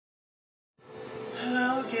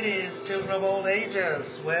kitties, children of all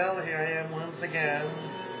ages. Well, here I am once again.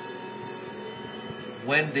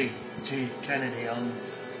 Wendy G. Kennedy on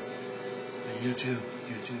YouTube.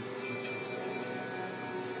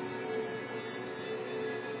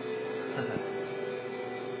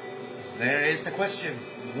 There is the question.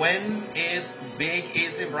 When is Big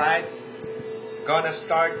Easy Brides gonna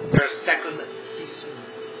start their second season?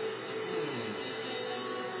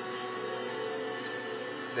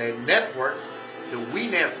 The network, the We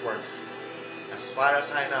Network, as far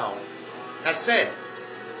as I know, has said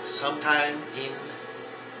sometime in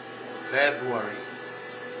February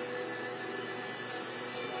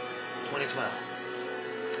 2012,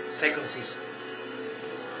 second season.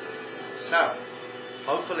 So,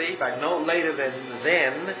 hopefully, by no later than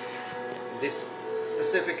then, this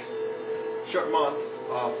specific short month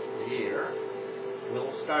of the year,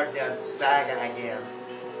 we'll start that saga again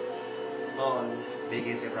on Big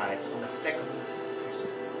Easy Brides on the second season.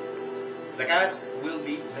 The cast will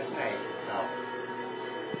be the same, so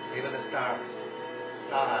even the star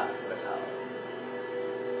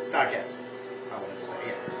guests, I would say,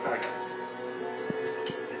 yeah, star guests.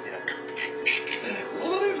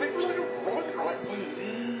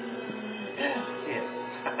 Yes.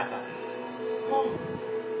 Oh.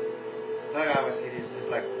 Like I was saying, it's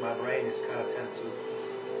like my brain is kind of tend to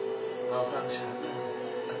malfunction.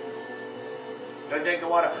 Don't drink the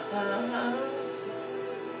water.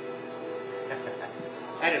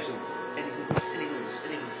 Anywho.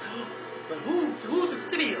 But who the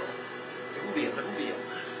deal? The deal.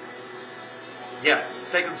 Yes,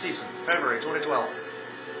 second season, February 2012.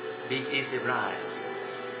 Big Easy Brides.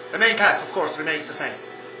 The main cast, of course, remains the same.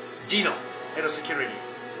 Gino, head of security,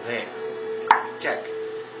 there. Check.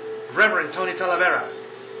 Reverend Tony Talavera.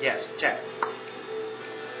 Yes, check.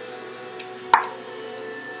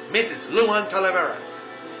 Mrs. Luan Talavera.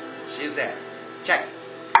 She's there. Check.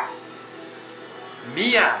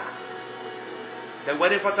 Mia, the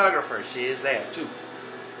wedding photographer, she is there too.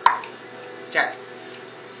 Check.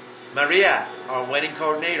 Maria, our wedding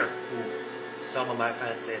coordinator, who some of my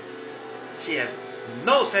fans said she has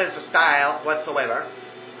no sense of style whatsoever,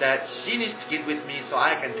 that she needs to get with me so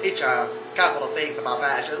I can teach her a couple of things about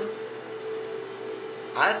fashions.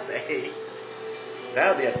 I say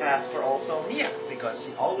that'll be a task for also Mia, because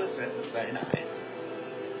she always dresses very nice.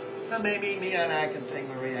 So maybe Mia and I can take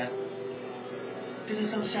Maria to do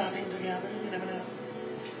some shopping together. You never know.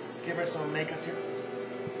 Give her some makeup tips.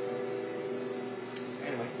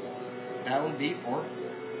 Anyway, that will be for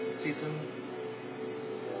season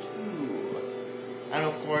 2. And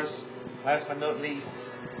of course, last but not least,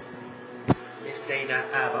 Miss Dana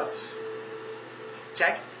Abbott.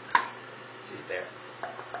 Check. She's there.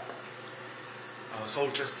 Our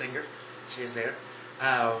soldier singer. She's there.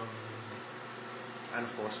 And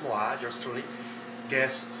of course, moi, yours truly,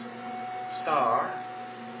 guest star.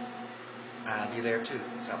 I'll be there too.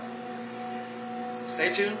 So,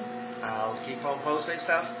 stay tuned. I'll keep on posting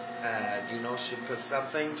stuff. Gino should put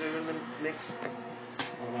something to in the mix.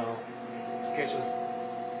 Oh no. Schedule's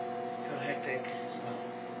kind of hectic, so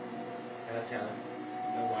I gotta tell him.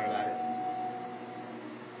 Don't worry about it.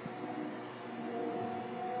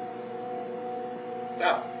 So,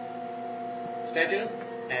 stay tuned,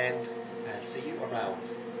 and I'll see you around.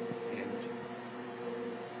 And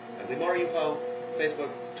there'll be more info,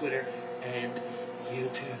 Facebook, Twitter, and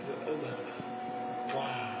YouTube.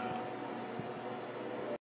 Wow.